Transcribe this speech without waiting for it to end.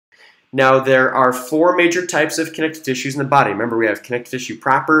Now, there are four major types of connective tissues in the body. Remember, we have connective tissue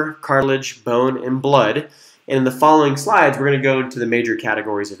proper, cartilage, bone, and blood. And in the following slides, we're going to go into the major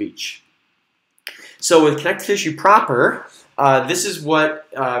categories of each. So with connective tissue proper, this is what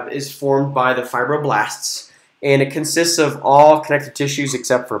is formed by the fibroblasts. And it consists of all connective tissues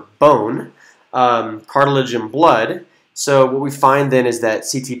except for bone, cartilage, and blood. So what we find then is that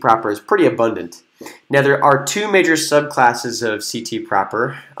CT proper is pretty abundant. Now there are two major subclasses of CT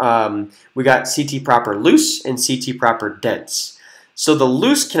proper. We got CT proper loose and CT proper dense. So the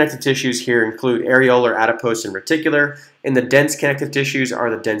loose connective tissues here include areolar, adipose, and reticular, and the dense connective tissues are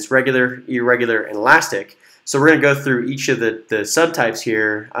the dense regular, irregular, and elastic. So we're going to go through each of the subtypes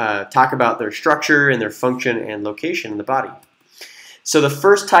here, talk about their structure and their function and location in the body. So the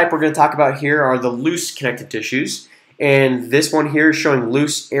first type we're going to talk about here are the loose connective tissues. And this one here is showing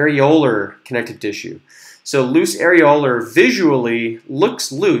loose areolar connective tissue. So loose areolar visually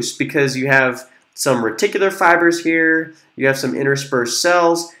looks loose because you have some reticular fibers here, you have some interspersed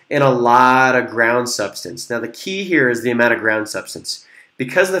cells, and a lot of ground substance. Now the key here is the amount of ground substance.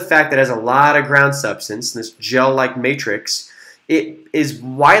 Because of the fact that it has a lot of ground substance, this gel-like matrix, it is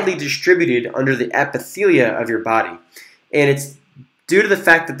widely distributed under the epithelia of your body. And it's due to the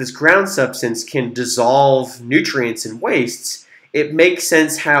fact that this ground substance can dissolve nutrients and wastes, it makes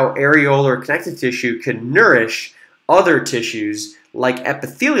sense how areolar connective tissue can nourish other tissues like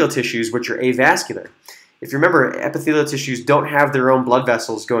epithelial tissues, which are avascular. If you remember, epithelial tissues don't have their own blood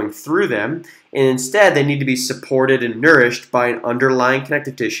vessels going through them, and instead they need to be supported and nourished by an underlying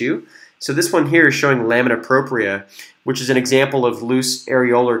connective tissue. So this one here is showing lamina propria, which is an example of loose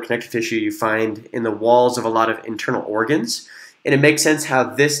areolar connective tissue you find in the walls of a lot of internal organs. And it makes sense how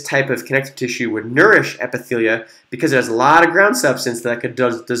this type of connective tissue would nourish epithelia because it has a lot of ground substance that could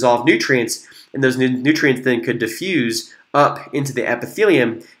dissolve nutrients, and those nutrients then could diffuse up into the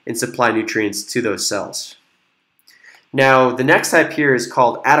epithelium and supply nutrients to those cells. Now, the next type here is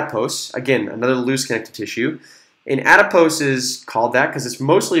called adipose. Again, another loose connective tissue. And adipose is called that because it's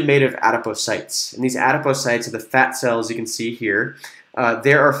mostly made of adipocytes. And these adipocytes are the fat cells you can see here.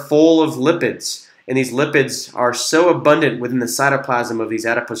 They are full of lipids. And these lipids are so abundant within the cytoplasm of these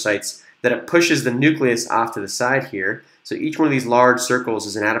adipocytes that it pushes the nucleus off to the side here. So each one of these large circles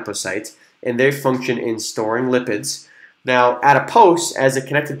is an adipocyte, and they function in storing lipids. Now, adipose, as a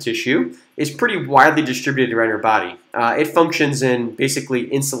connective tissue, is pretty widely distributed around your body. It functions in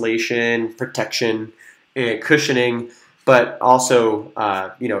basically insulation, protection, and cushioning, but also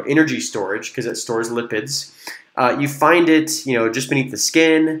energy storage because it stores lipids. You find it just beneath the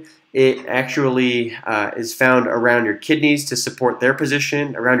skin. It actually is found around your kidneys to support their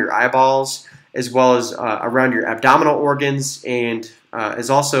position, around your eyeballs, as well as around your abdominal organs, and is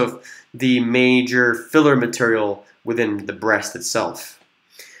also the major filler material within the breast itself.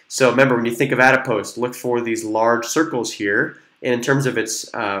 So remember, when you think of adipose, look for these large circles here. And in terms of its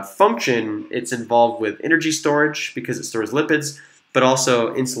function, it's involved with energy storage because it stores lipids, but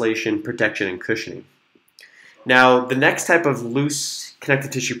also insulation, protection, and cushioning. Now, the next type of loose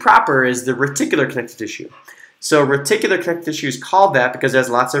connective tissue proper is the reticular connective tissue. So reticular connective tissue is called that because it has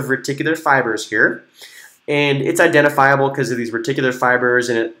lots of reticular fibers here. And it's identifiable because of these reticular fibers,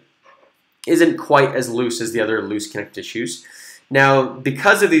 and it isn't quite as loose as the other loose connective tissues. Now,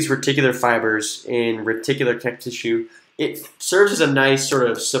 because of these reticular fibers in reticular connective tissue, it serves as a nice sort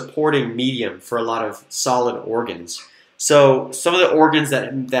of supporting medium for a lot of solid organs. So some of the organs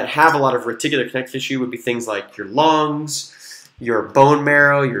that have a lot of reticular connective tissue would be things like your lungs, your bone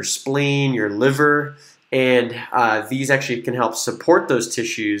marrow, your spleen, your liver, and these actually can help support those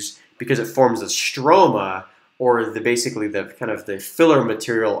tissues because it forms the stroma, or basically the kind of the filler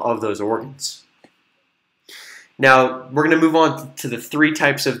material of those organs. Now we're going to move on to the three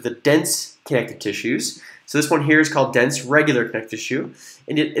types of the dense connective tissues. So this one here is called dense regular connective tissue,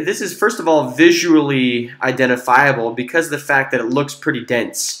 and this is first of all visually identifiable because of the fact that it looks pretty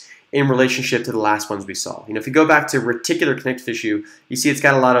dense in relationship to the last ones we saw. If you go back to reticular connective tissue, you see it's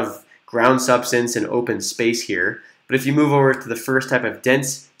got a lot of ground substance and open space here. But if you move over to the first type of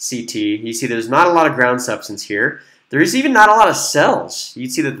dense CT, you see there's not a lot of ground substance here. There is even not a lot of cells.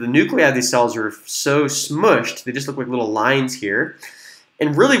 You'd see that the nuclei of these cells are so smushed, they just look like little lines here.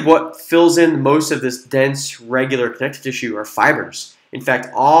 And really what fills in most of this dense regular connective tissue are fibers. In fact,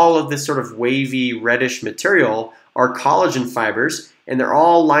 all of this sort of wavy reddish material are collagen fibers, and they're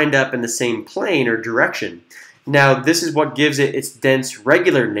all lined up in the same plane or direction. Now, this is what gives it its dense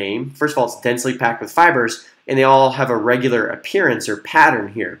regular name. First of all, it's densely packed with fibers, and they all have a regular appearance or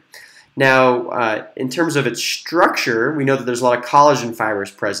pattern here. Now, in terms of its structure, we know that there's a lot of collagen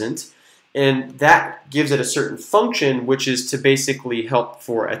fibers present, And that gives it a certain function, which is to basically help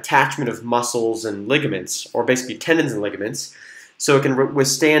for attachment of muscles and ligaments, or basically tendons and ligaments. So it can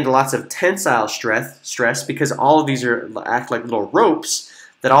withstand lots of tensile stress because all of these act like little ropes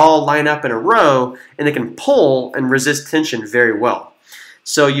that all line up in a row, and they can pull and resist tension very well.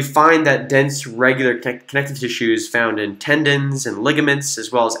 So you find that dense, regular connective tissue is found in tendons and ligaments,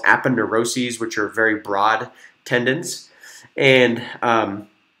 as well as aponeuroses, which are very broad tendons. And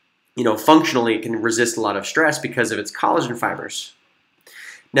functionally, it can resist a lot of stress because of its collagen fibers.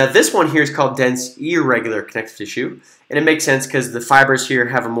 Now this one here is called dense irregular connective tissue, and it makes sense because the fibers here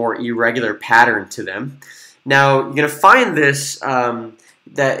have a more irregular pattern to them. Now you're going to find this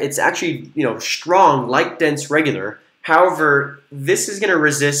that it's actually strong like dense regular. However, this is going to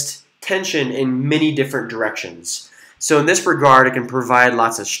resist tension in many different directions. So in this regard, it can provide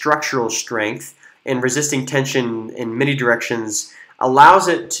lots of structural strength, and resisting tension in many directions allows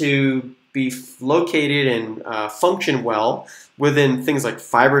it to be located and function well within things like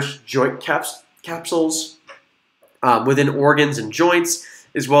fibrous joint capsules, within organs and joints,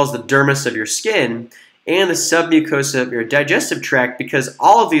 as well as the dermis of your skin and the submucosa of your digestive tract, because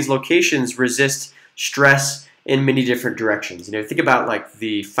all of these locations resist stress in many different directions. Think about like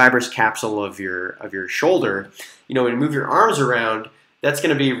the fibrous capsule of your shoulder. When you move your arms around, that's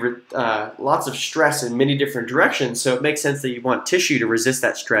going to be lots of stress in many different directions. So it makes sense that you want tissue to resist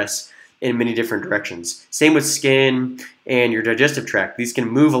that stress in many different directions. Same with skin and your digestive tract. These can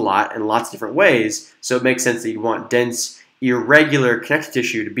move a lot in lots of different ways. So it makes sense that you want dense, irregular connective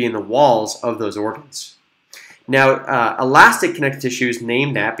tissue to be in the walls of those organs. Now, elastic connective tissue is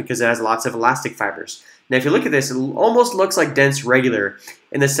named that because it has lots of elastic fibers. Now, if you look at this, it almost looks like dense regular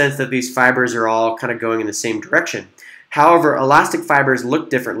in the sense that these fibers are all kind of going in the same direction. However, elastic fibers look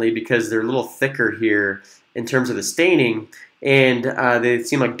differently because they're a little thicker here in terms of the staining, and they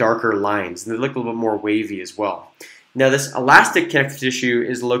seem like darker lines, and they look a little bit more wavy as well. Now, this elastic connective tissue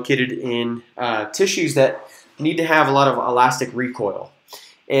is located in tissues that need to have a lot of elastic recoil.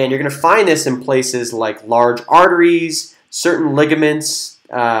 And you're going to find this in places like large arteries, certain ligaments,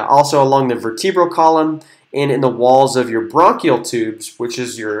 also along the vertebral column, and in the walls of your bronchial tubes, which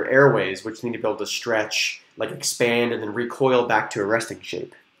is your airways, which need to be able to stretch, like expand, and then recoil back to a resting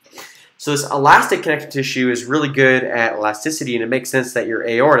shape. So this elastic connective tissue is really good at elasticity, and it makes sense that your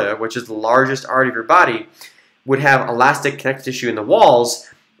aorta, which is the largest artery of your body, would have elastic connective tissue in the walls,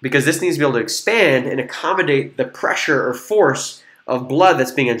 because this needs to be able to expand and accommodate the pressure or force of blood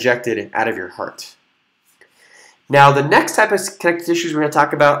that's being ejected out of your heart. Now, the next type of connective tissues we're going to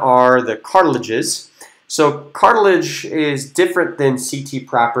talk about are the cartilages. So cartilage is different than CT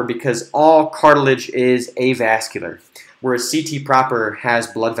proper because all cartilage is avascular, whereas CT proper has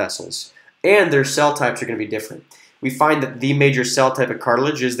blood vessels, and their cell types are going to be different. We find that the major cell type of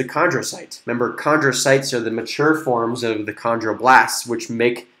cartilage is the chondrocyte. Remember, chondrocytes are the mature forms of the chondroblasts, which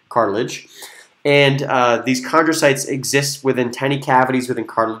make cartilage. And these chondrocytes exist within tiny cavities within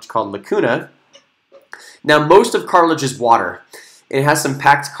cartilage called lacuna. Now, most of cartilage is water. It has some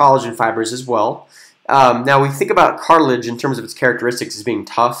packed collagen fibers as well. Now, we think about cartilage in terms of its characteristics as being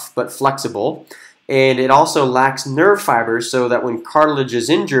tough but flexible. And it also lacks nerve fibers, so that when cartilage is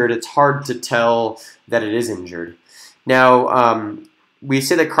injured, it's hard to tell that it is injured. Now, we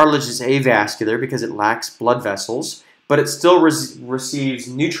say that cartilage is avascular because it lacks blood vessels, but it still receives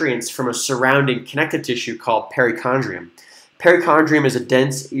nutrients from a surrounding connective tissue called perichondrium. Perichondrium is a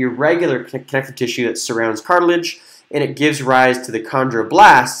dense, irregular connective tissue that surrounds cartilage, and it gives rise to the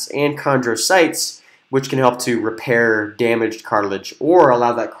chondroblasts and chondrocytes, which can help to repair damaged cartilage or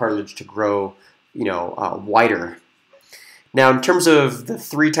allow that cartilage to grow, wider. Now, in terms of the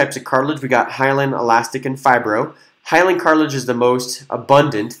three types of cartilage, we got hyaline, elastic, and fibro. Hyaline cartilage is the most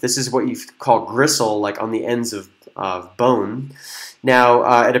abundant. This is what you call gristle, like on the ends of bone.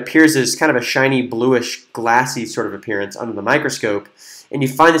 Now, it appears as kind of a shiny, bluish, glassy sort of appearance under the microscope. And you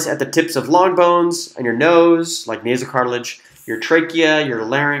find this at the tips of long bones, on your nose, like nasal cartilage, your trachea, your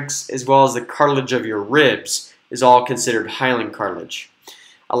larynx, as well as the cartilage of your ribs is all considered hyaline cartilage.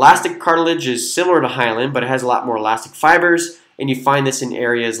 Elastic cartilage is similar to hyaline, but it has a lot more elastic fibers, and you find this in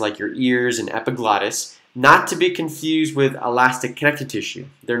areas like your ears and epiglottis, not to be confused with elastic connective tissue.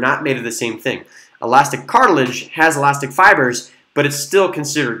 They're not made of the same thing. Elastic cartilage has elastic fibers, but it's still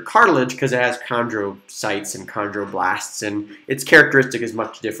considered cartilage because it has chondrocytes and chondroblasts, and its characteristic is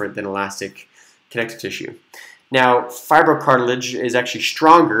much different than elastic connective tissue. Now, fibrocartilage is actually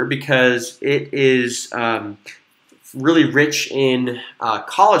stronger because it is really rich in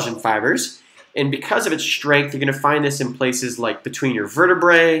collagen fibers, and because of its strength, you're going to find this in places like between your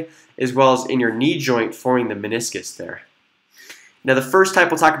vertebrae as well as in your knee joint, forming the meniscus there. Now the first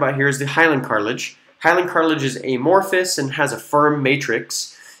type we'll talk about here is the hyaline cartilage. Hyaline cartilage is amorphous and has a firm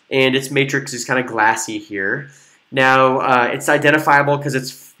matrix, and its matrix is kind of glassy here. Now it's identifiable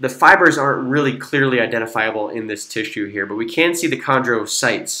because the fibers aren't really clearly identifiable in this tissue here, but we can see the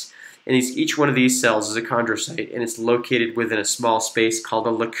chondrocytes. And each one of these cells is a chondrocyte, and it's located within a small space called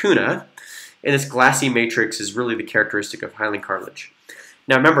a lacuna. And this glassy matrix is really the characteristic of hyaline cartilage.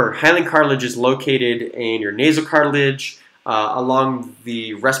 Now remember, hyaline cartilage is located in your nasal cartilage, along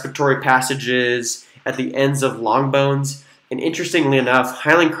the respiratory passages, at the ends of long bones. And interestingly enough,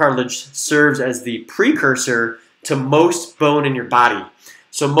 hyaline cartilage serves as the precursor to most bone in your body.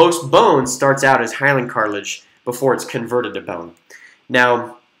 So most bone starts out as hyaline cartilage before it's converted to bone.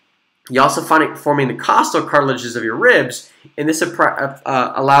 Now, you also find it forming the costal cartilages of your ribs, and this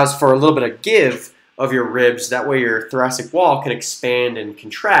allows for a little bit of give of your ribs. That way your thoracic wall can expand and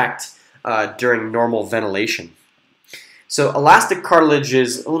contract during normal ventilation. So elastic cartilage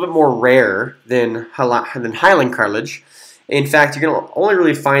is a little bit more rare than hyaline cartilage. In fact, you're going to only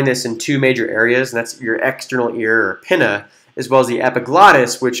really find this in two major areas, and that's your external ear or pinna, as well as the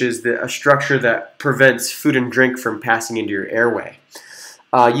epiglottis, which is a structure that prevents food and drink from passing into your airway.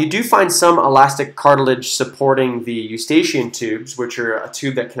 You do find some elastic cartilage supporting the eustachian tubes, which are a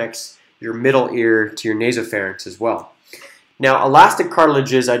tube that connects your middle ear to your nasopharynx as well. Now, elastic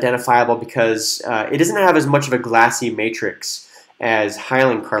cartilage is identifiable because it doesn't have as much of a glassy matrix as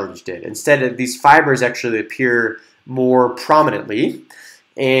hyaline cartilage did. Instead, these fibers actually appear more prominently,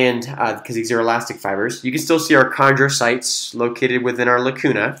 and because these are elastic fibers. You can still see our chondrocytes located within our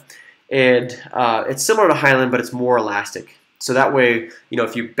lacuna, and it's similar to hyaline, but it's more elastic. So that way,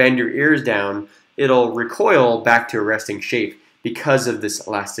 if you bend your ears down, it'll recoil back to a resting shape because of this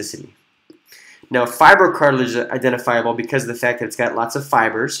elasticity. Now, fibrocartilage is identifiable because of the fact that it's got lots of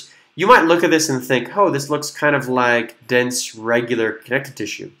fibers. You might look at this and think, oh, this looks kind of like dense, regular connective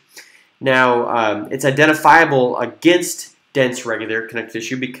tissue. Now, it's identifiable against dense, regular connective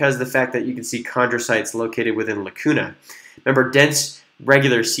tissue because of the fact that you can see chondrocytes located within lacuna. Remember, dense,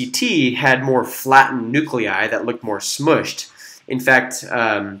 regular CT had more flattened nuclei that looked more smushed. In fact,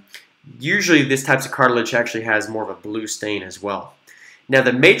 usually this type of cartilage actually has more of a blue stain as well. Now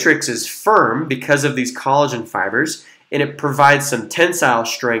the matrix is firm because of these collagen fibers, and it provides some tensile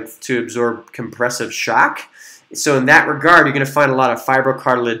strength to absorb compressive shock. So in that regard, you're going to find a lot of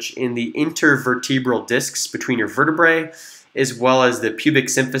fibrocartilage in the intervertebral discs between your vertebrae, as well as the pubic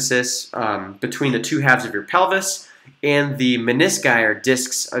symphysis between the two halves of your pelvis, and the menisci or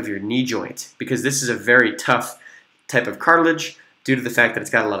discs of your knee joint, because this is a very tough type of cartilage due to the fact that it's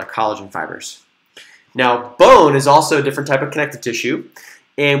got a lot of collagen fibers. Now, bone is also a different type of connective tissue,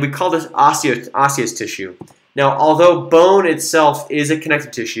 and we call this osseous tissue. Now, although bone itself is a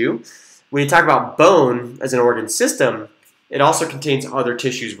connective tissue, when you talk about bone as an organ system, it also contains other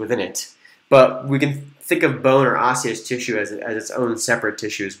tissues within it. But we can think of bone or osseous tissue as its own separate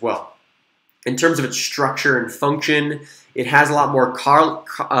tissue as well. In terms of its structure and function, it has a lot more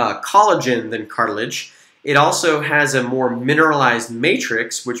collagen than cartilage. It also has a more mineralized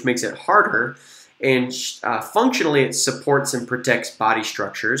matrix, which makes it harder. And functionally, it supports and protects body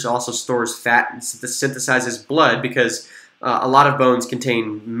structures. It also stores fat and synthesizes blood because a lot of bones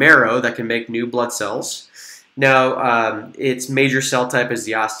contain marrow that can make new blood cells. Now, its major cell type is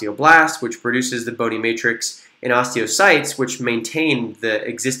the osteoblast, which produces the bony matrix, and osteocytes, which maintain the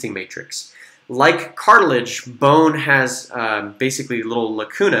existing matrix. Like cartilage, bone has basically little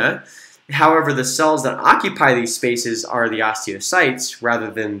lacuna. However, the cells that occupy these spaces are the osteocytes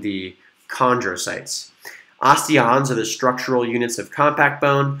rather than the chondrocytes. Osteons are the structural units of compact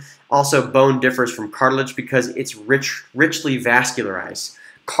bone. Also, bone differs from cartilage because it's richly vascularized.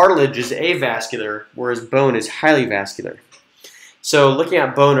 Cartilage is avascular, whereas bone is highly vascular. So looking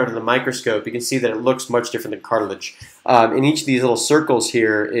at bone under the microscope, you can see that it looks much different than cartilage. In each of these little circles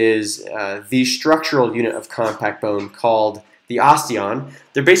here is the structural unit of compact bone called the osteon.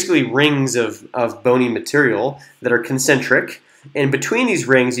 They're basically rings of bony material that are concentric. And between these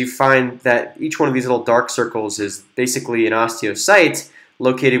rings, you find that each one of these little dark circles is basically an osteocyte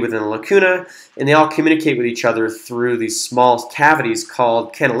located within a lacuna, and they all communicate with each other through these small cavities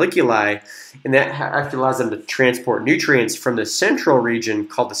called canaliculi, and that actually allows them to transport nutrients from the central region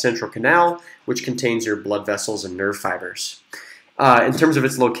called the central canal, which contains your blood vessels and nerve fibers. In terms of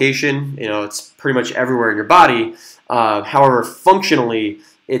its location, it's pretty much everywhere in your body. However, functionally,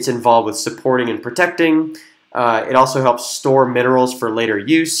 it's involved with supporting and protecting. It also helps store minerals for later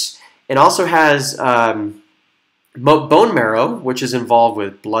use. It also has bone marrow, which is involved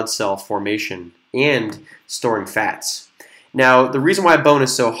with blood cell formation and storing fats. Now, the reason why bone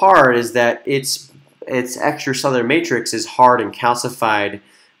is so hard is that it's its extracellular matrix is hard and calcified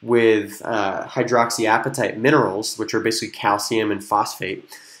with hydroxyapatite minerals, which are basically calcium and phosphate.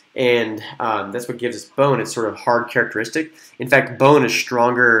 And that's what gives its bone its sort of hard characteristic. In fact, bone is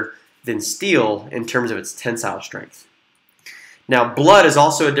stronger than steel in terms of its tensile strength. Now, blood is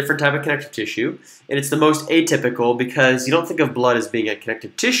also a different type of connective tissue, and it's the most atypical because you don't think of blood as being a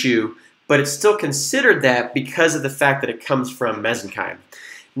connective tissue, but it's still considered that because of the fact that it comes from mesenchyme.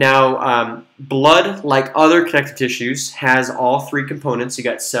 Now, blood, like other connective tissues, has all three components. You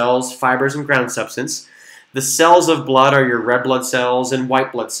got cells, fibers, and ground substance. The cells of blood are your red blood cells and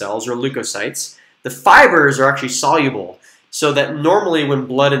white blood cells, or leukocytes. The fibers are actually soluble, so that normally when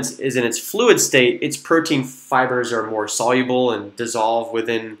blood is in its fluid state, its protein fibers are more soluble and dissolve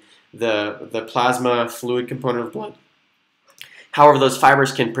within the plasma fluid component of blood. However, those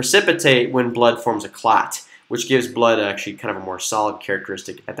fibers can precipitate when blood forms a clot, which gives blood actually kind of a more solid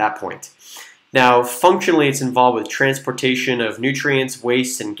characteristic at that point. Now, functionally, it's involved with transportation of nutrients,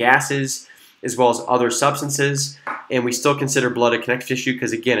 wastes, and gases, as well as other substances, and we still consider blood a connective tissue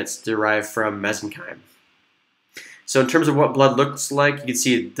because, again, it's derived from mesenchyme. So in terms of what blood looks like, you can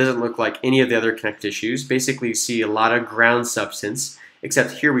see it doesn't look like any of the other connective tissues. Basically, you see a lot of ground substance,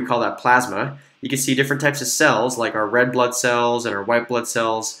 except here we call that plasma. You can see different types of cells, like our red blood cells and our white blood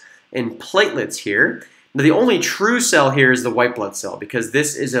cells, and platelets here. Now, the only true cell here is the white blood cell, because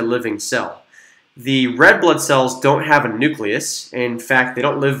this is a living cell. The red blood cells don't have a nucleus. In fact, they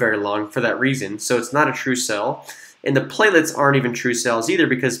don't live very long for that reason, so it's not a true cell. And the platelets aren't even true cells either,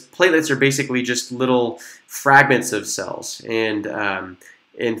 because platelets are basically just little fragments of cells. And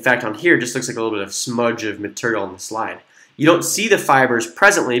in fact, on here, it just looks like a little bit of smudge of material on the slide. You don't see the fibers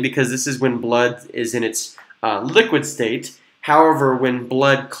presently because this is when blood is in its liquid state. However, when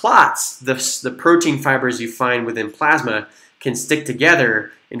blood clots, the protein fibers you find within plasma can stick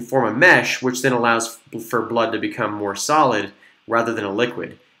together and form a mesh, which then allows for blood to become more solid rather than a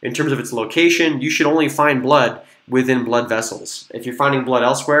liquid. In terms of its location, you should only find blood within blood vessels. If you're finding blood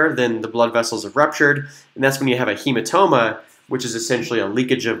elsewhere, then the blood vessels have ruptured, and that's when you have a hematoma, which is essentially a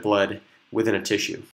leakage of blood within a tissue.